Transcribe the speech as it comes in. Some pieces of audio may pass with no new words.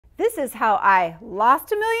This is how I lost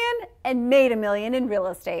 $1 million and made $1 million in real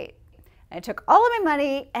estate. I took all of my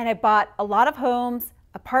money and I bought a lot of homes,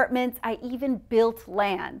 apartments, I even built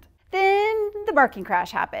land. Then the market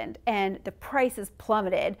crash happened and the prices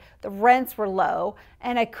plummeted, the rents were low,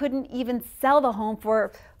 and I couldn't even sell the home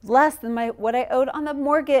for less than what I owed on the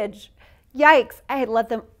mortgage. Yikes, I had let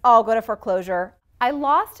them all go to foreclosure. I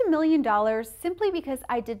lost $1 million simply because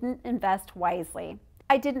I didn't invest wisely.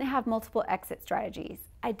 I didn't have multiple exit strategies.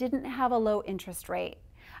 I didn't have a low interest rate.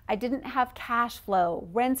 I didn't have cash flow.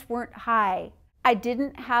 Rents weren't high. I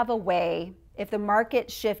didn't have a way, if the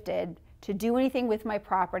market shifted, to do anything with my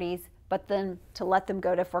properties, but then to let them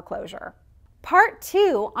go to foreclosure. Part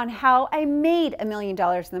 2 on how I made $1 million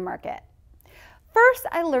in the market. First,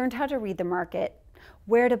 I learned how to read the market,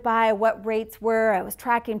 where to buy, what rates were. I was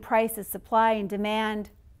tracking prices, supply, and demand.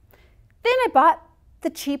 Then I bought the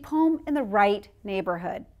cheap home in the right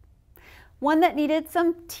neighborhood. One that needed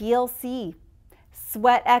some TLC,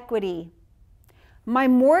 sweat equity. My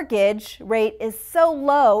mortgage rate is so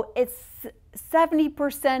low, it's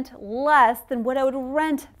 70% less than what I would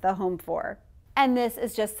rent the home for. And this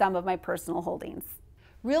is just some of my personal holdings.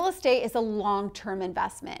 Real estate is a long-term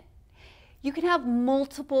investment. You can have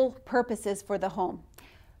multiple purposes for the home.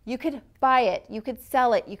 You could buy it, you could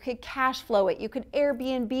sell it, you could cash flow it, you could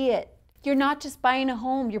Airbnb it. You're not just buying a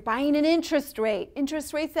home, you're buying an interest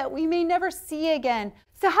rates that we may never see again.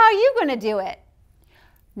 So how are you going to do it?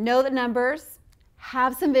 Know the numbers,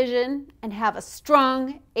 have some vision, and have a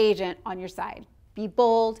strong agent on your side. Be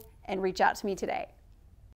bold and reach out to me today.